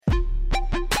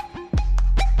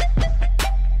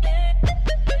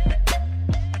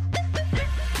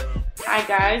Hi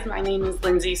guys, my name is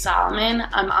Lindsay Solomon.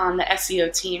 I'm on the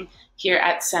SEO team here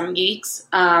at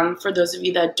SEMgeeks. For those of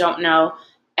you that don't know,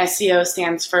 SEO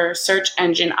stands for Search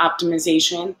Engine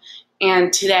Optimization.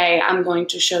 And today I'm going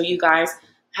to show you guys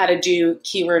how to do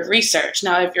keyword research.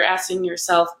 Now, if you're asking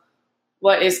yourself,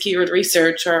 what is keyword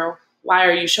research or why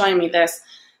are you showing me this?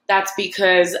 That's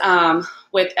because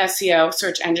with SEO,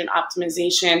 Search Engine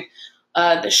Optimization,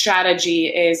 the strategy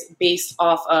is based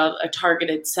off of a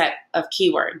targeted set of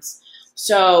keywords.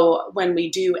 So when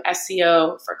we do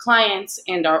SEO for clients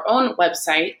and our own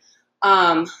website,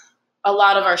 a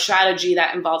lot of our strategy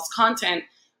that involves content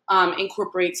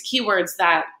incorporates keywords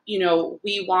that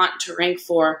we want to rank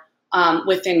for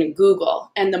within Google.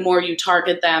 And the more you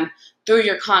target them through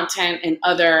your content and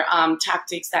other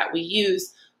tactics that we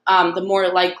use, the more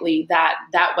likely that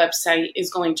that website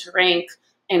is going to rank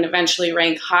and eventually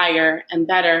rank higher and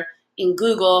better in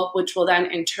Google, which will then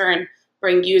in turn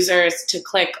bring users to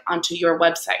click onto your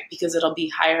website because it'll be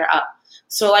higher up.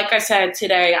 So like I said,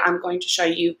 today I'm going to show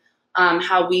you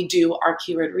how we do our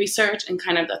keyword research and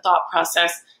kind of the thought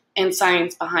process and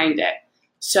science behind it.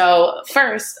 So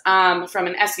first, from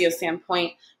an SEO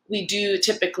standpoint, we do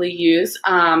typically use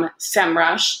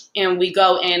SEMrush, and we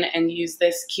go in and use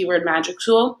this keyword magic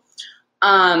tool.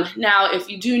 Now, if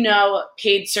you do know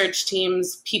paid search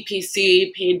teams,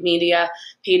 PPC, paid media,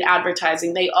 paid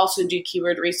advertising, they also do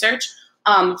keyword research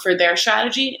for their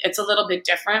strategy. It's a little bit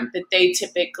different, but they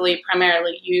typically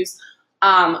primarily use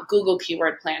Google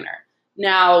Keyword Planner.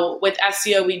 Now, with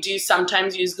SEO, we do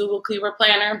sometimes use Google Keyword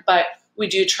Planner, but we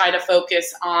do try to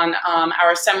focus on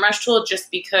our SEMrush tool just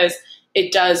because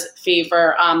it does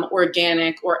favor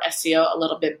organic or SEO a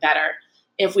little bit better.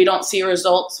 If we don't see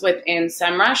results within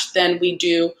SEMrush, then we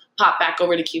do pop back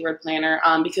over to Keyword Planner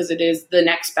because it is the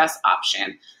next best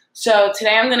option. So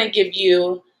today I'm going to give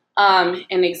you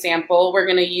an example. We're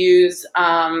going to use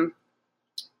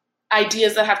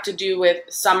ideas that have to do with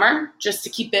summer just to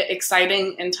keep it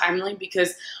exciting and timely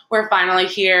because we're finally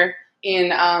here in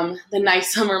the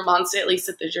nice summer months, at least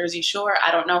at the Jersey Shore.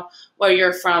 I don't know where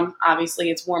you're from.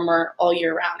 Obviously, it's warmer all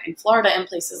year round in Florida and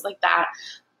places like that.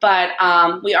 But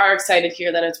we are excited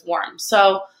here that it's warm.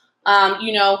 So,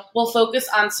 we'll focus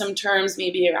on some terms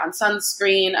maybe around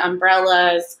sunscreen,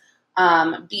 umbrellas,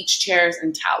 beach chairs,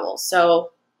 and towels.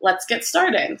 So let's get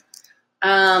started.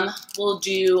 We'll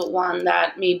do one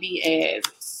that maybe is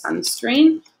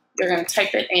sunscreen. You're going to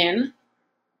type it in.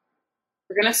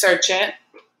 We're going to search it.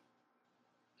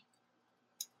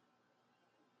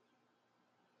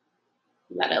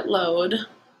 Let it load.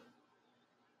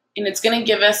 And it's going to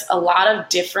give us a lot of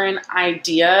different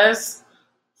ideas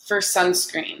for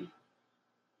sunscreen.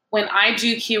 When I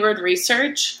do keyword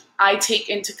research, I take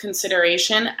into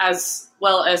consideration, as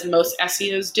well as most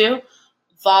SEOs do,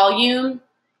 volume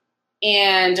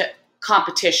and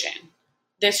competition.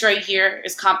 This right here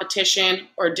is competition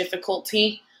or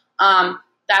difficulty.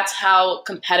 That's how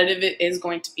competitive it is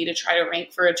going to be to try to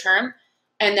rank for a term.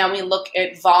 And then we look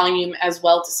at volume as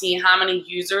well to see how many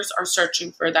users are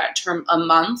searching for that term a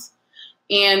month.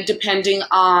 And depending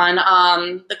on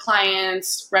the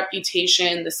client's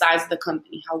reputation, the size of the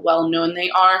company, how well known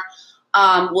they are,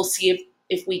 we'll see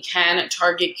if we can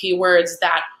target keywords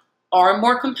that are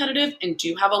more competitive and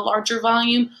do have a larger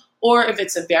volume, or if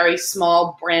it's a very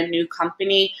small, brand new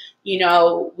company,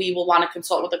 we will want to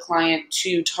consult with the client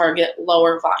to target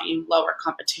lower volume, lower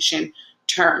competition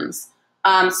terms.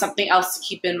 Something else to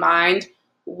keep in mind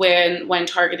when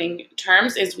targeting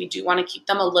terms is we do want to keep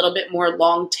them a little bit more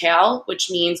long tail, which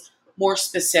means more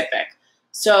specific.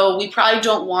 So we probably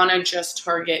don't want to just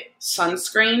target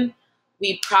sunscreen.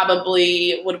 We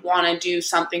probably would want to do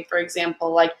something, for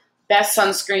example, like best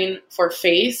sunscreen for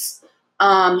face,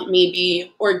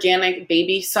 maybe organic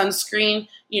baby sunscreen,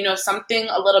 something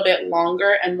a little bit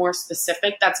longer and more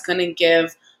specific that's going to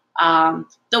give the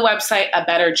website a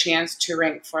better chance to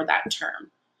rank for that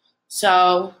term.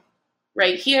 So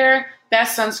right here,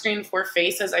 best sunscreen for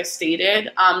face, as I stated,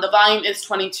 the volume is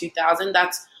 22,000.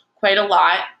 That's quite a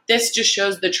lot. This just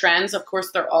shows the trends. Of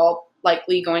course, they're all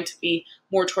likely going to be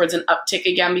more towards an uptick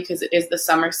again because it is the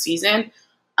summer season.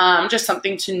 Just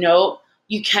something to note,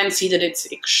 you can see that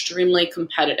it's extremely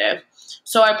competitive.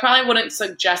 So I probably wouldn't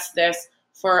suggest this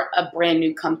for a brand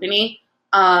new company.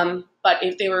 But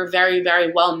if they were very,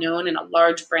 very well known and a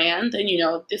large brand, then,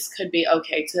 this could be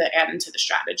okay to add into the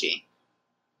strategy.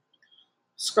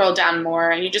 Scroll down more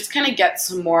and you just kind of get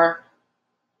some more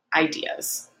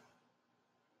ideas.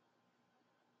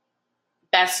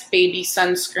 Best baby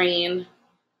sunscreen.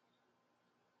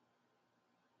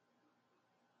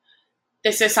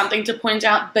 This is something to point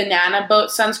out, Banana Boat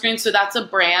sunscreen. So that's a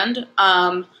brand.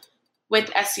 with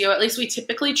SEO, at least we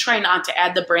typically try not to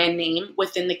add the brand name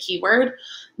within the keyword.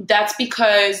 That's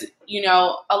because, you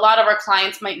know, a lot of our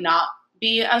clients might not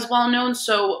be as well known.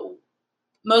 So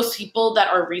most people that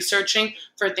are researching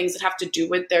for things that have to do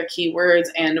with their keywords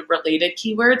and related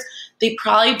keywords, they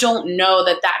probably don't know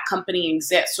that that company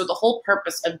exists. So the whole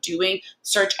purpose of doing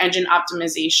search engine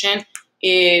optimization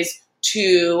is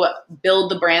to build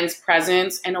the brand's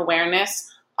presence and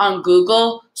awareness on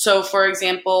Google. So for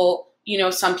example, you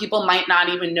know, some people might not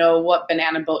even know what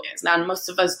Banana Boat is. Now, most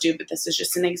of us do, but this is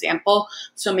just an example.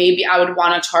 So maybe I would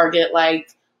want to target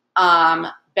like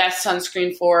best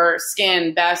sunscreen for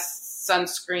skin, best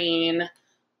sunscreen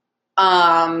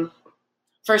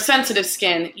for sensitive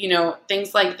skin, you know,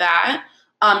 things like that,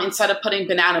 instead of putting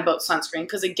Banana Boat sunscreen.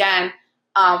 Because again,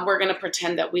 we're going to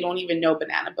pretend that we don't even know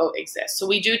Banana Boat exists. So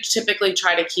we do typically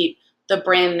try to keep the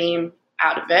brand name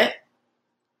out of it.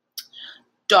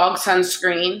 Dog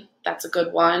sunscreen, that's a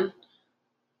good one.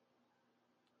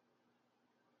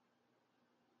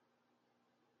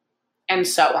 And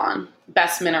so on.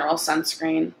 Best mineral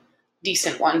sunscreen,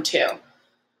 decent one too.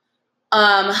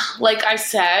 Like I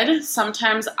said,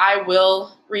 sometimes I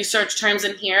will research terms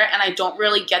in here and I don't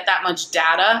really get that much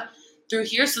data through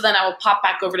here. So then I will pop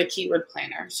back over to Keyword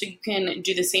Planner. So you can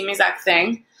do the same exact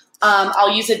thing.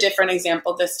 I'll use a different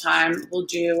example this time. We'll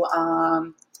do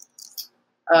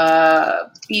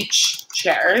beach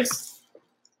chairs.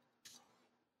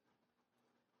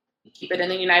 Keep it in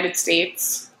the United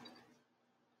States.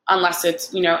 Unless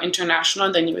it's, you know,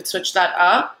 international, then you would switch that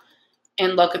up.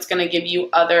 And look, it's going to give you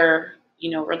other, you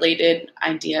know, related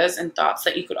ideas and thoughts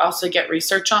that you could also get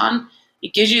research on.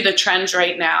 It gives you the trends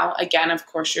right now. Again, of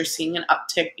course, you're seeing an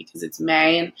uptick because it's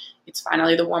May and it's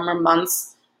finally the warmer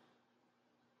months.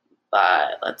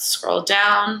 But let's scroll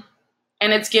down.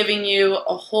 And it's giving you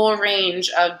a whole range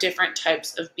of different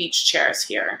types of beach chairs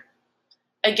here.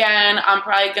 Again, I'm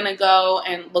probably going to go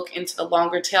and look into the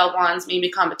longer tail ones,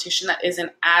 maybe competition that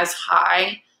isn't as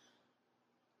high,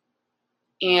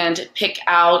 and pick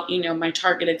out, you know, my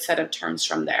targeted set of terms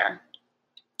from there.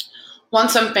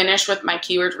 Once I'm finished with my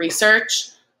keyword research,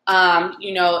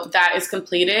 you know, that is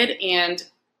completed, and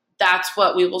that's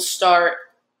what we will start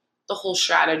the whole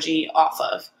strategy off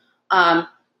of.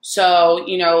 So,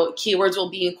 you know, keywords will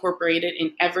be incorporated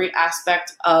in every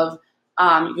aspect of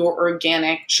your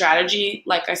organic strategy,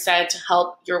 like I said, to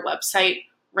help your website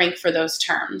rank for those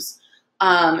terms.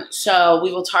 So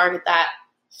we will target that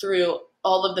through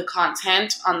all of the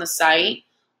content on the site.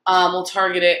 We'll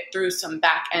target it through some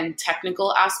back-end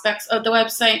technical aspects of the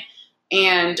website.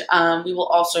 And we will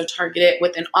also target it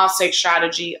with an off-site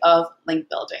strategy of link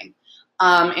building.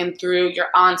 And through your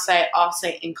on-site,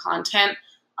 off-site, and content,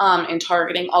 and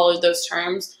targeting all of those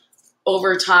terms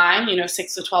over time, you know,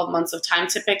 6 to 12 months of time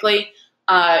typically,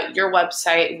 your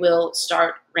website will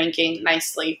start ranking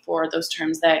nicely for those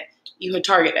terms that you had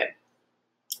targeted.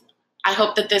 I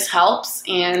hope that this helps,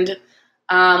 and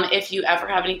if you ever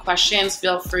have any questions,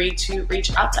 feel free to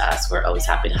reach out to us. We're always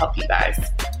happy to help you guys.